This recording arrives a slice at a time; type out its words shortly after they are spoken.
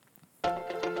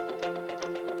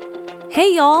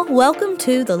Hey y'all, welcome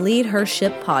to the Lead Her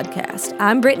Ship podcast.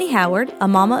 I'm Brittany Howard, a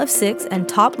mama of 6 and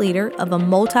top leader of a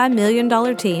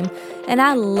multi-million-dollar team, and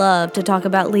I love to talk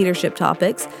about leadership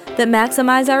topics that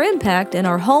maximize our impact in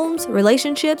our homes,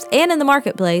 relationships, and in the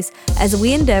marketplace as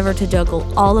we endeavor to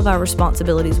juggle all of our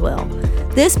responsibilities well.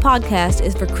 This podcast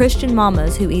is for Christian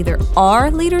mamas who either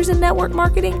are leaders in network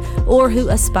marketing or who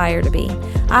aspire to be.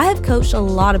 I have coached a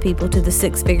lot of people to the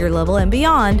 6-figure level and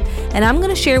beyond, and I'm going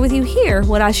to share with you here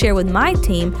what I share with my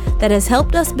team that has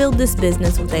helped us build this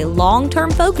business with a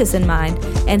long-term focus in mind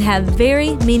and have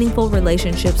very meaningful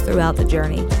relationships throughout the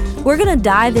journey. We're going to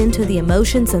dive into the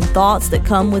emotions and thoughts that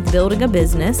come with building a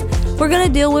business. We're going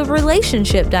to deal with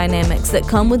relationship dynamics that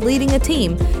come with leading a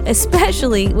team,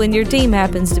 especially when your team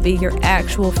happens to be your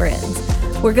actual friends.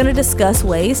 We're going to discuss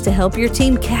ways to help your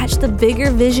team catch the bigger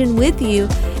vision with you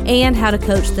and how to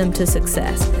coach them to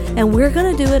success. And we're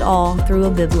going to do it all through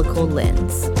a biblical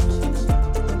lens.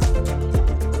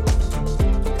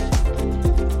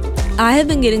 I have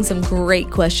been getting some great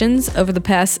questions over the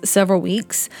past several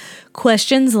weeks.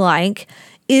 Questions like,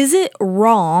 is it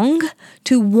wrong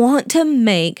to want to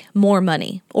make more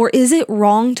money? Or is it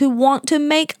wrong to want to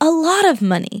make a lot of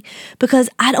money? Because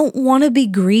I don't want to be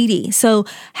greedy. So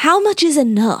how much is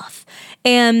enough?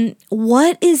 And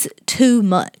what is too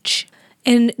much?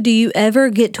 And do you ever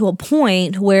get to a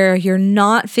point where you're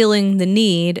not feeling the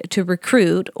need to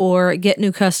recruit or get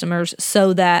new customers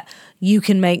so that you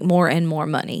can make more and more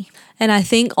money? And I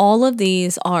think all of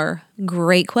these are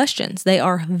great questions. They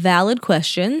are valid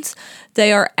questions.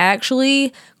 They are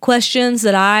actually questions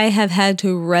that I have had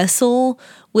to wrestle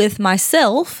with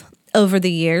myself over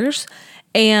the years.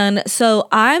 And so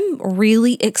I'm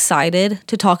really excited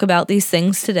to talk about these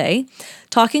things today,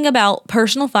 talking about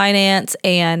personal finance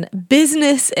and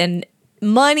business and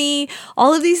money.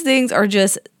 All of these things are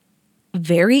just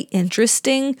very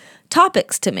interesting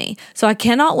topics to me. So I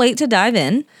cannot wait to dive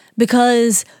in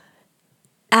because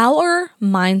our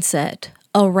mindset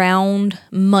around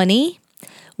money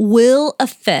will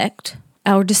affect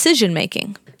our decision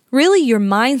making. Really, your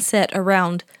mindset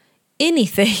around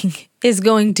anything is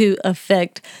going to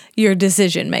affect your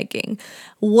decision making.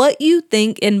 What you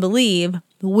think and believe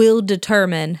will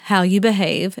determine how you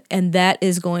behave, and that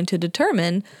is going to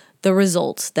determine the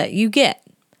results that you get.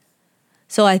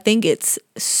 So I think it's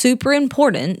super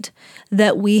important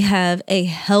that we have a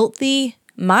healthy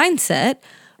mindset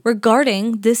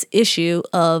regarding this issue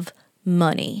of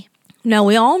money. Now,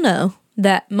 we all know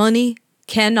that money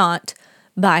cannot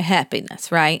buy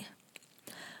happiness, right?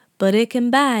 But it can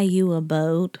buy you a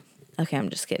boat. Okay, I'm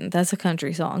just kidding. That's a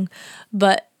country song.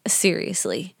 But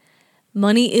seriously,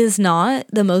 money is not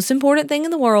the most important thing in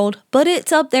the world, but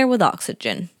it's up there with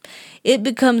oxygen. It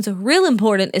becomes real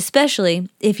important, especially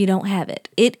if you don't have it.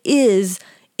 It is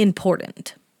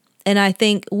important. And I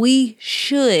think we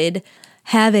should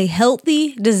have a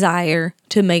healthy desire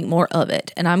to make more of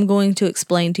it. And I'm going to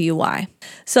explain to you why.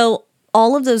 So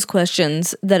all of those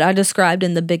questions that I described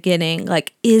in the beginning,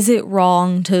 like, is it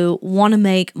wrong to want to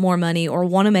make more money or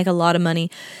want to make a lot of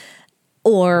money?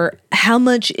 Or how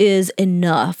much is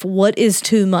enough? What is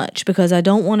too much? Because I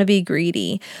don't want to be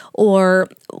greedy, or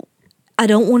I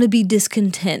don't want to be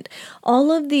discontent.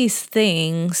 All of these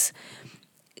things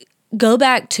go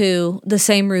back to the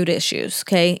same root issues,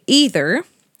 okay? Either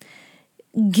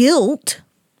guilt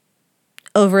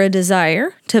over a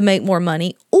desire to make more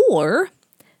money, or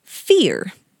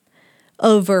fear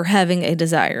over having a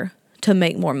desire to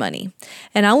make more money.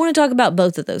 And I want to talk about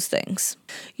both of those things.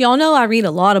 Y'all know I read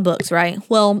a lot of books, right?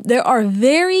 Well, there are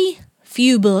very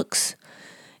few books,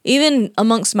 even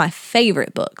amongst my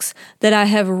favorite books, that I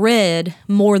have read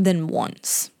more than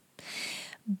once.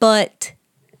 But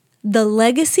The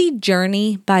Legacy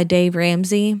Journey by Dave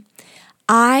Ramsey,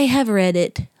 I have read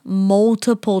it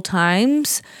multiple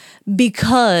times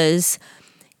because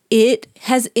it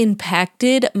has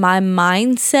impacted my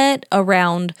mindset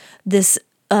around this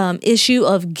issue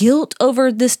of guilt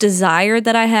over this desire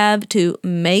that I have to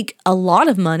make a lot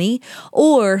of money,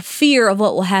 or fear of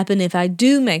what will happen if I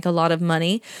do make a lot of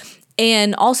money.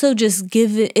 And also it's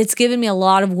given me a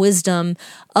lot of wisdom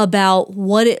about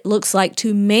what it looks like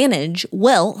to manage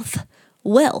wealth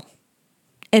well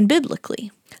and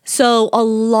biblically. So a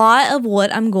lot of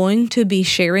what I'm going to be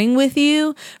sharing with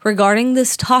you regarding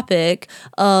this topic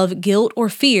of guilt or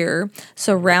fear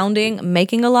surrounding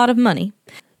making a lot of money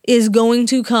is going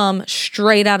to come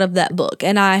straight out of that book.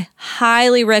 And I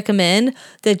highly recommend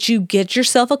that you get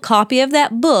yourself a copy of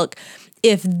that book.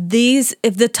 If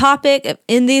the topic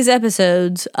in these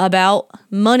episodes about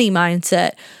money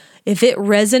mindset, if it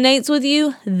resonates with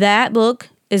you, that book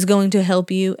is going to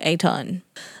help you a ton.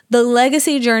 The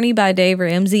Legacy Journey by Dave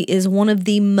Ramsey is one of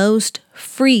the most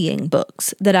freeing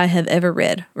books that I have ever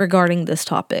read regarding this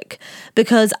topic,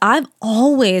 because I've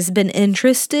always been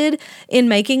interested in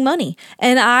making money,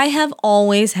 and I have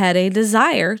always had a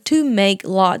desire to make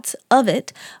lots of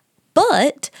it,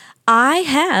 but I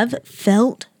have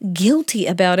felt guilty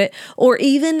about it or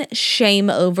even shame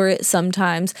over it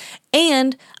sometimes,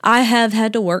 and I have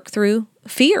had to work through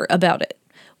fear about it.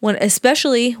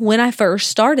 Especially when I first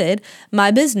started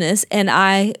my business and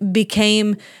I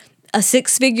became a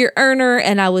 6-figure earner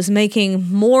and I was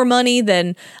making more money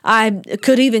than I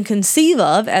could even conceive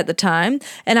of at the time.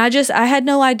 And I had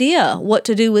no idea what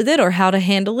to do with it or how to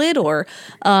handle it or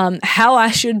how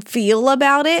I should feel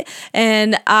about it.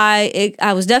 And I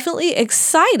was definitely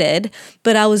excited,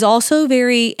 but I was also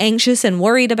very anxious and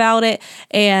worried about it.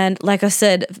 And like I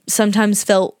said, sometimes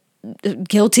felt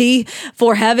guilty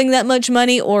for having that much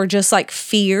money, or just like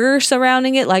fear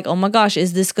surrounding it. Like, oh my gosh,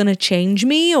 is this going to change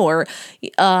me? Or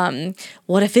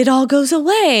what if it all goes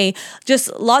away?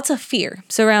 Just lots of fear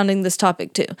surrounding this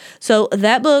topic too. So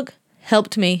that book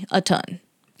helped me a ton.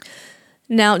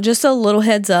 Now, just a little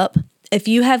heads up, if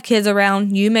you have kids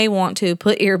around, you may want to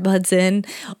put earbuds in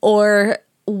or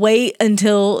wait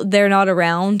until they're not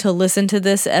around to listen to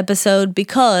this episode,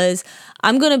 because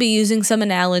I'm going to be using some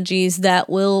analogies that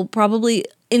will probably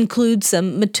include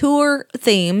some mature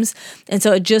themes. And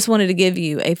so I just wanted to give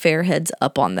you a fair heads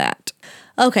up on that.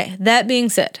 Okay, that being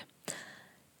said,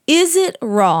 is it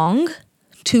wrong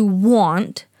to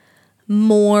want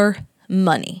more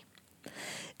money?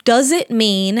 Does it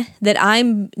mean that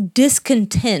I'm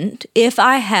discontent if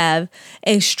I have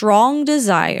a strong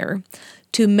desire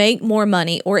to make more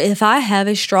money, or if I have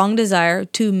a strong desire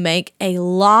to make a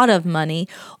lot of money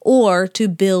or to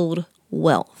build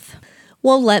wealth?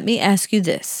 Well, let me ask you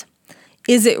this.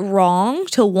 Is it wrong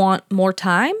to want more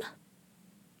time?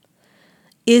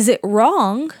 Is it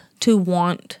wrong to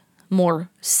want more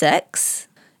sex?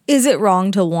 Is it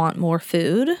wrong to want more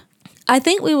food? I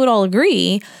think we would all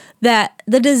agree that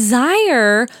the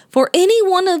desire for any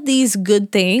one of these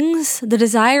good things, the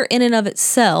desire in and of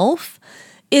itself,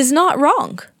 is not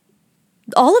wrong.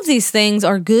 All of these things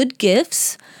are good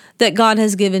gifts that God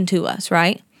has given to us,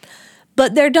 right?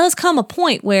 But there does come a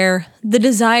point where the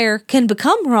desire can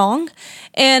become wrong.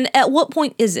 And at what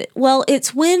point is it? Well,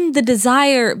 it's when the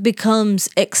desire becomes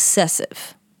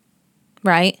excessive,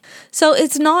 right? So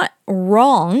it's not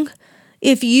wrong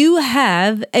if you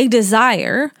have a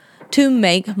desire to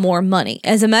make more money.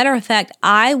 As a matter of fact,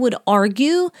 I would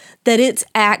argue that it's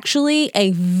actually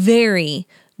a very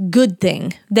good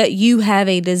thing that you have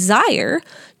a desire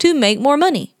to make more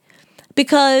money,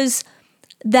 because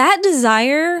that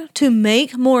desire to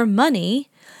make more money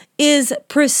is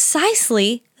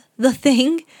precisely the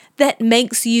thing that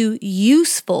makes you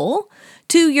useful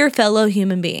to your fellow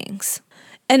human beings.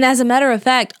 And as a matter of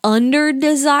fact, under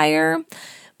desire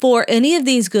for any of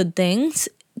these good things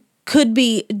could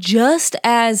be just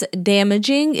as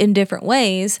damaging in different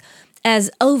ways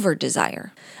as over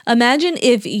desire. Imagine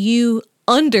if you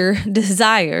under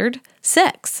desired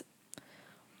sex.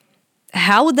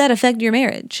 How would that affect your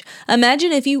marriage?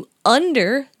 Imagine if you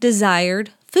under desired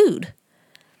food.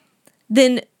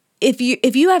 Then if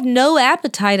you have no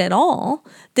appetite at all,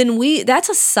 then that's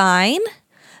a sign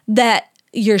that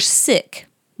you're sick,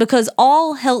 because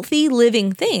all healthy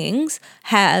living things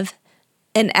have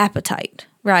an appetite,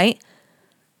 right?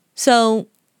 So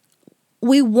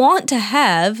we want to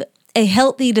have a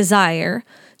healthy desire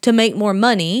to make more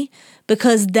money,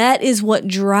 because that is what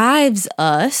drives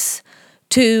us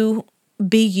to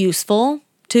be useful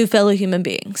to fellow human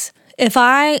beings. If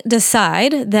I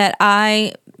decide that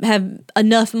I have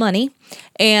enough money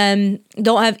and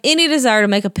don't have any desire to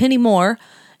make a penny more,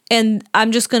 and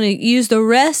I'm just going to use the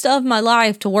rest of my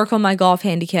life to work on my golf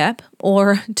handicap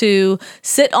or to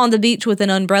sit on the beach with an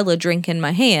umbrella drink in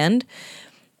my hand,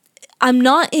 I'm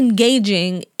not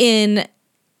engaging in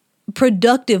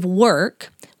productive work,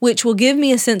 which will give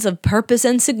me a sense of purpose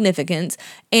and significance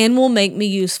and will make me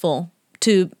useful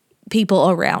to people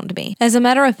around me. As a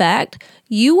matter of fact,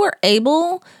 you were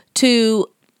able to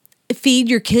feed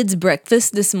your kids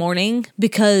breakfast this morning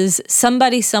because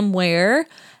somebody somewhere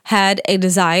had a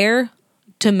desire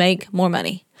to make more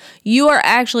money. You are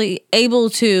actually able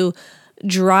to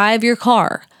drive your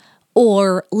car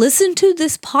or listen to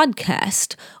this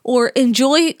podcast or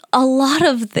enjoy a lot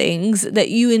of things that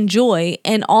you enjoy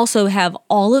and also have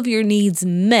all of your needs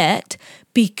met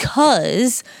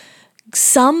because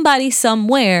somebody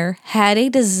somewhere had a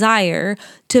desire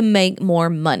to make more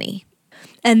money.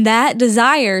 And that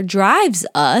desire drives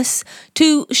us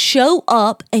to show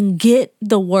up and get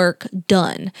the work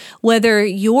done. Whether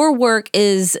your work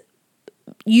is,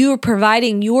 you are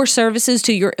providing your services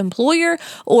to your employer,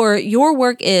 or your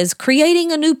work is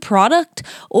creating a new product,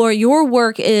 or your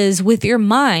work is with your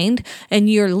mind and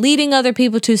you're leading other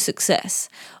people to success,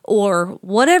 or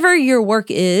whatever your work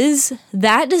is,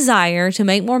 that desire to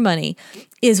make more money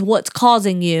is what's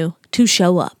causing you to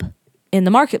show up in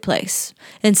the marketplace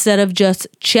instead of just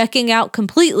checking out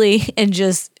completely and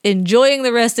just enjoying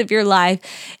the rest of your life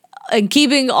and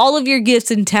keeping all of your gifts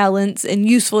and talents and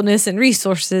usefulness and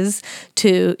resources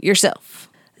to yourself.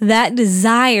 That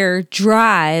desire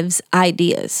drives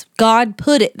ideas. God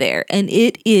put it there, and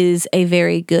it is a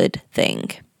very good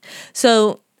thing.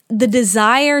 So the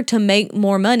desire to make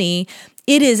more money,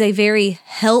 it is a very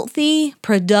healthy,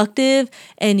 productive,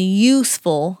 and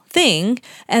useful thing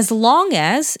as long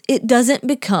as it doesn't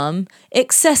become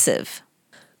excessive.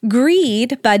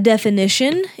 Greed, by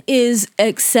definition, is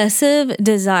excessive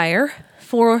desire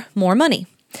for more money.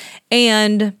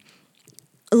 And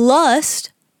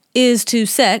lust is to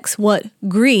sex what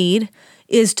greed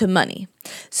is to money.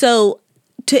 So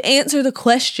to answer the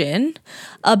question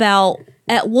about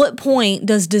at what point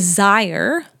does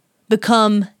desire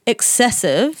become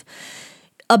excessive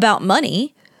about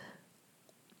money,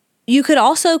 you could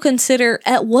also consider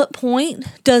at what point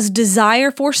does desire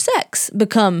for sex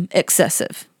become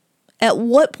excessive? At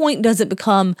what point does it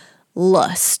become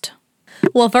lust?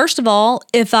 Well, first of all,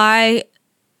 if I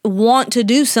want to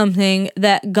do something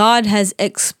that God has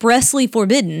expressly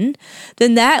forbidden,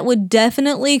 then that would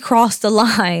definitely cross the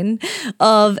line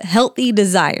of healthy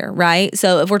desire, right?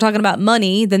 So if we're talking about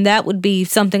money, then that would be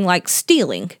something like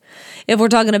stealing. If we're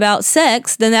talking about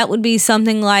sex, then that would be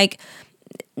something like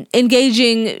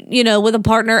engaging, with a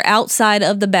partner outside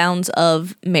of the bounds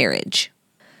of marriage.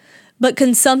 But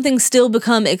can something still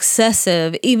become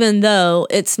excessive even though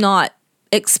it's not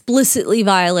explicitly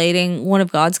violating one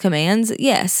of God's commands?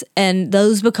 Yes, and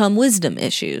those become wisdom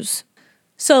issues.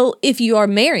 So if you are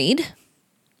married,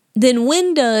 then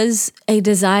when does a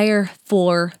desire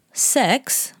for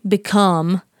sex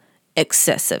become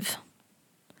excessive?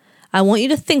 I want you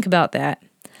to think about that,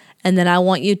 and then I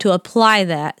want you to apply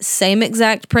that same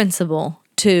exact principle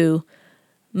to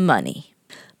money.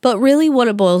 But really what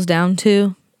it boils down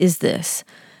to is this.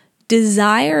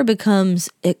 Desire becomes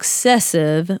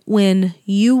excessive when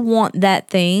you want that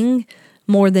thing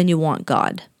more than you want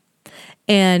God.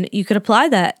 And you could apply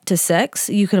that to sex.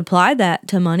 You could apply that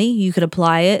to money. You could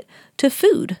apply it to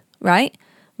food, right?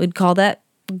 We'd call that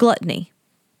gluttony.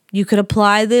 You could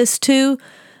apply this to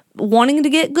wanting to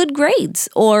get good grades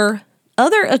or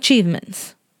other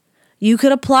achievements. You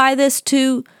could apply this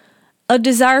to a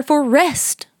desire for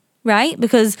rest, right?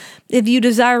 Because if you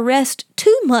desire rest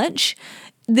too much,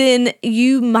 then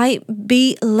you might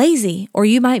be lazy, or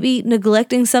you might be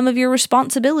neglecting some of your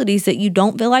responsibilities that you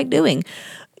don't feel like doing.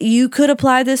 You could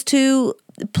apply this to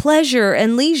pleasure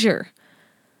and leisure.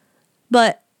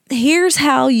 But here's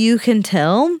how you can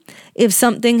tell if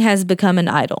something has become an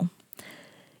idol.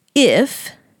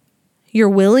 If you're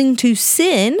willing to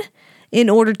sin in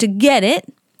order to get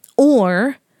it,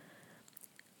 or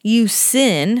you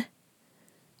sin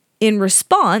in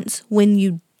response when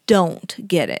you don't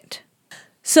get it.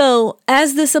 So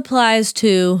as this applies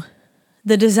to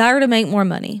the desire to make more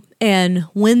money, and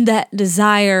when that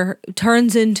desire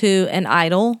turns into an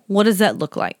idol, what does that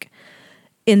look like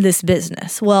in this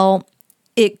business? Well,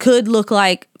 it could look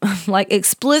like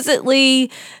explicitly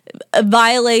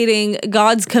violating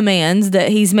God's commands that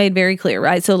he's made very clear,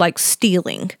 right? So like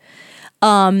stealing.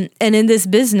 And in this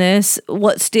business,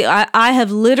 I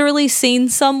have literally seen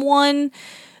someone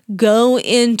go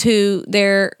into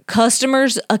their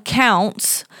customers'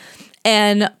 accounts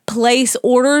and place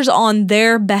orders on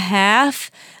their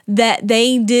behalf that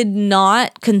they did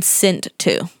not consent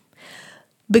to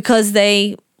because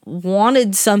they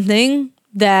wanted something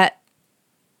that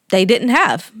they didn't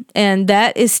have. And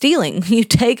that is stealing. You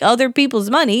take other people's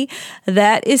money,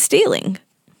 that is stealing.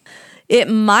 It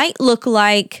might look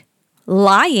like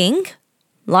lying.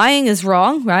 Lying is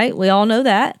wrong, right? We all know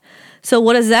that. So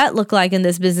what does that look like in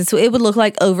this business? So it would look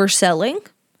like overselling.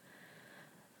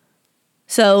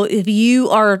 So if you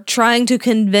are trying to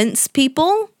convince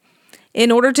people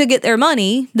in order to get their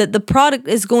money that the product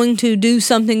is going to do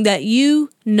something that you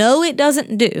know it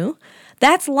doesn't do,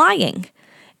 that's lying.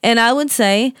 And I would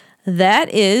say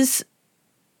that is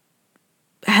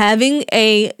having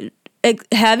an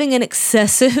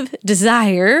excessive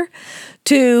desire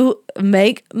to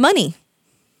make money.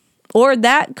 Or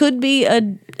that could be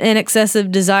an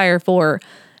excessive desire for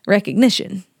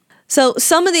recognition. So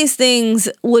some of these things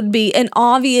would be an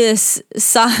obvious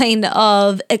sign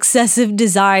of excessive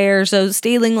desire. So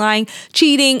stealing, lying,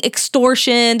 cheating,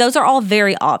 extortion, those are all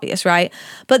very obvious, right?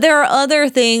 But there are other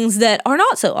things that are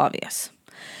not so obvious.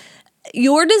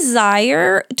 Your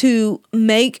desire to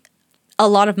make a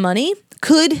lot of money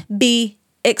could be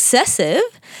excessive,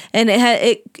 and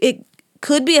it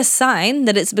could be a sign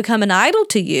that it's become an idol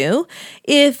to you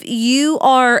if you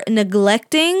are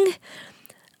neglecting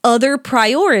other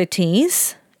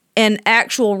priorities and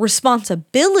actual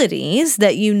responsibilities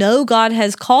that you know God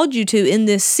has called you to in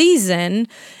this season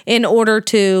in order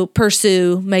to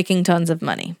pursue making tons of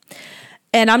money.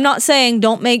 And I'm not saying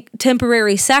don't make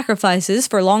temporary sacrifices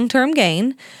for long-term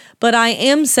gain, but I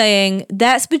am saying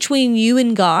that's between you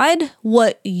and God,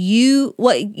 what you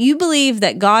believe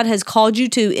that God has called you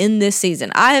to in this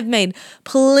season. I have made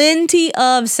plenty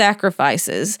of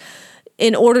sacrifices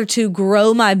in order to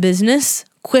grow my business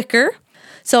quicker.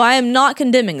 So I am not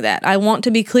condemning that. I want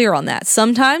to be clear on that.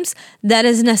 Sometimes that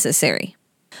is necessary.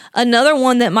 Another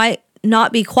one that might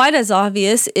not be quite as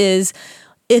obvious is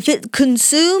if it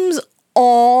consumes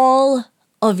all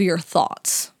of your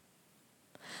thoughts.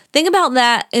 Think about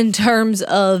that in terms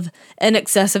of an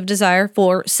excessive desire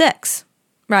for sex,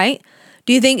 right?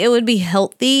 Do you think it would be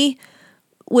healthy,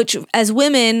 which as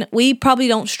women, we probably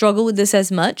don't struggle with this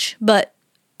as much, but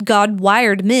God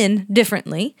wired men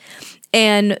differently.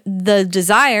 And the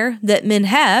desire that men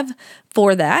have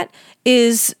for that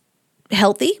is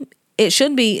healthy. It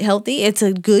should be healthy. It's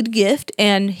a good gift,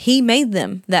 and He made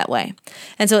them that way.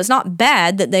 And so it's not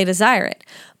bad that they desire it.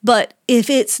 But if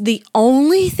it's the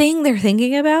only thing they're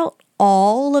thinking about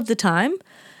all of the time,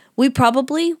 we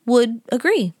probably would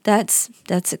agree that's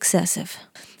excessive.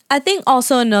 I think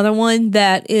also another one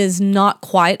that is not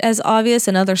quite as obvious,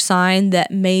 another sign that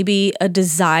maybe a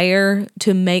desire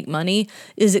to make money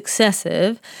is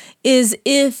excessive, is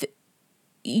if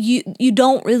you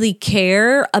don't really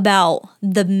care about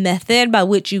the method by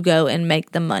which you go and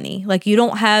make the money. Like you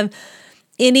don't have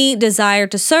any desire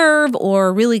to serve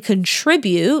or really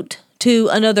contribute to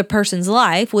another person's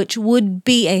life, which would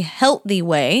be a healthy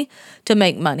way to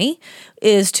make money,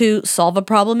 is to solve a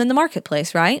problem in the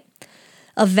marketplace, right?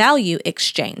 A value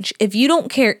exchange. If you don't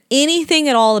care anything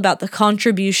at all about the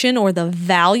contribution or the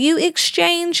value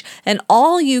exchange, and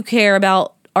all you care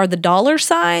about are the dollar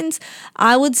signs,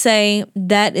 I would say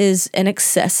that is an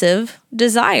excessive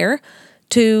desire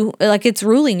to, like, it's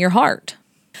ruling your heart.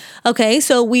 Okay,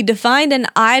 so we defined an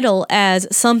idol as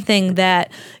something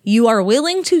that you are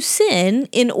willing to sin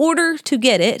in order to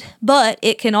get it, but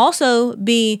it can also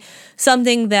be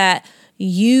something that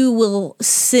you'll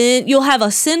have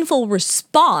a sinful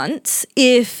response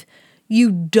if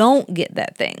you don't get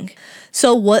that thing.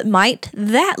 So what might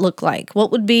that look like?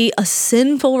 What would be a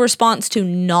sinful response to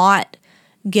not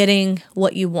getting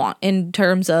what you want in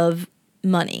terms of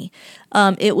money?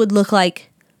 It would look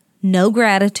like no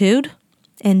gratitude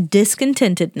and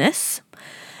discontentedness.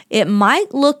 It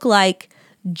might look like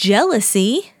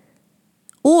jealousy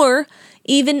or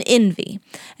even envy.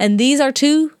 And these are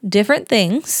two different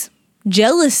things.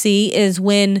 Jealousy is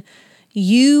when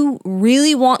you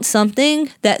really want something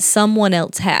that someone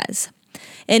else has.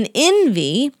 And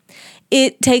envy,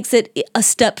 it takes it a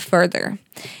step further.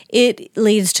 It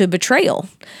leads to betrayal.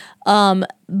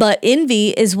 But envy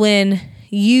is when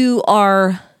you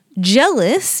are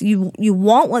jealous, you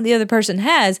want what the other person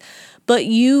has, but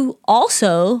you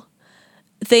also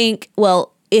think,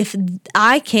 well, if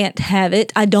I can't have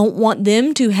it, I don't want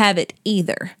them to have it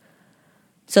either.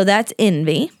 So that's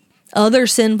envy. Other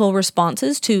sinful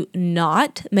responses to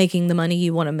not making the money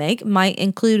you want to make might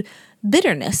include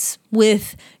bitterness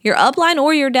with your upline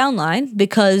or your downline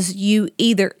because you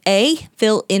either A,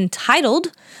 feel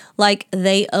entitled, like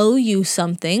they owe you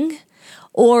something,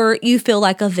 or you feel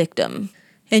like a victim.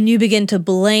 And you begin to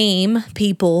blame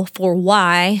people for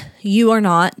why you are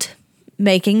not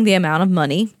making the amount of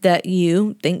money that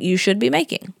you think you should be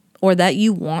making or that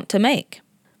you want to make.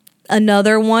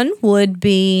 Another one would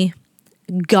be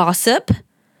gossip,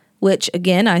 which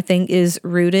again, I think is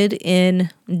rooted in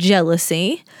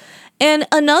jealousy. And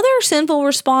another sinful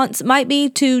response might be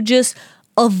to just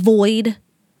avoid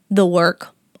the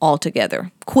work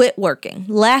altogether. Quit working.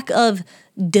 Lack of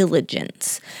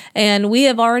diligence. And we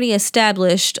have already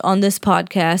established on this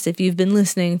podcast, if you've been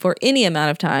listening for any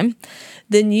amount of time,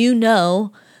 then you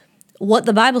know what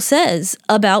the Bible says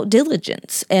about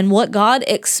diligence and what God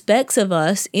expects of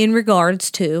us in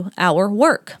regards to our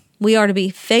work. We are to be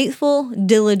faithful,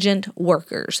 diligent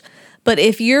workers. But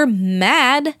if you're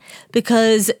mad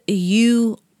because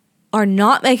you are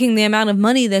not making the amount of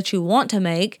money that you want to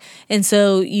make, and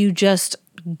so you just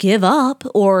give up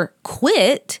or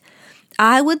quit,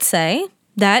 I would say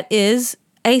that is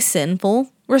a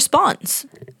sinful response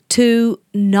to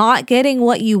not getting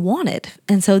what you wanted.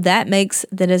 And so that makes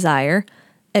the desire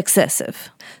excessive.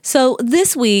 So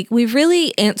this week, we've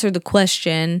really answered the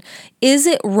question, is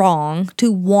it wrong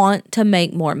to want to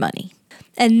make more money?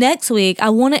 And next week, I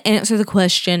want to answer the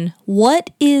question, what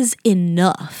is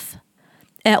enough?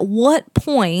 At what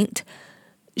point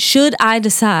should I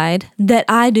decide that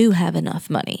I do have enough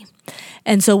money?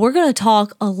 And so we're going to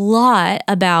talk a lot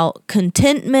about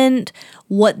contentment,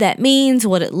 what that means,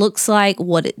 what it looks like,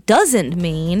 what it doesn't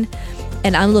mean.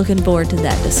 And I'm looking forward to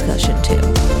that discussion too.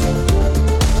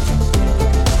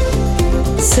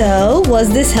 So,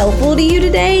 was this helpful to you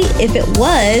today? If it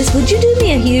was, would you do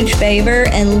me a huge favor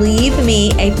and leave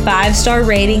me a 5-star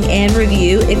rating and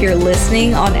review if you're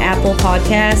listening on Apple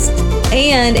Podcasts?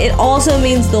 And it also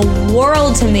means the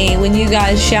world to me when you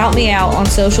guys shout me out on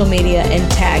social media and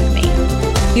tag me.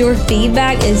 Your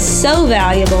feedback is so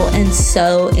valuable and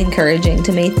so encouraging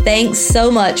to me. Thanks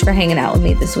so much for hanging out with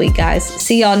me this week, guys.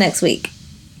 See y'all next week.